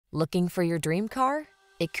Looking for your dream car?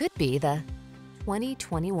 It could be the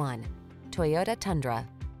 2021 Toyota Tundra.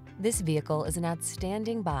 This vehicle is an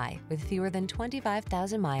outstanding buy with fewer than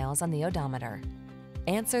 25,000 miles on the odometer.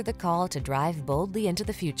 Answer the call to drive boldly into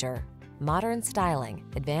the future. Modern styling,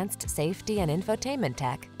 advanced safety and infotainment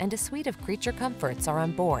tech, and a suite of creature comforts are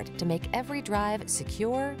on board to make every drive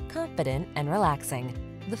secure, confident, and relaxing.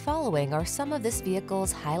 The following are some of this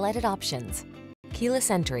vehicle's highlighted options: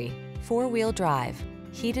 keyless entry, four-wheel drive,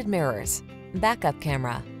 heated mirrors, backup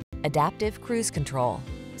camera, adaptive cruise control,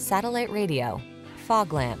 satellite radio,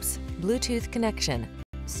 fog lamps, Bluetooth connection,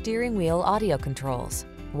 steering wheel audio controls,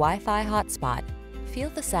 Wi-Fi hotspot. Feel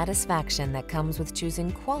the satisfaction that comes with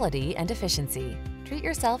choosing quality and efficiency. Treat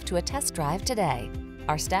yourself to a test drive today.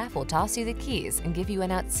 Our staff will toss you the keys and give you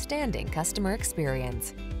an outstanding customer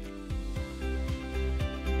experience.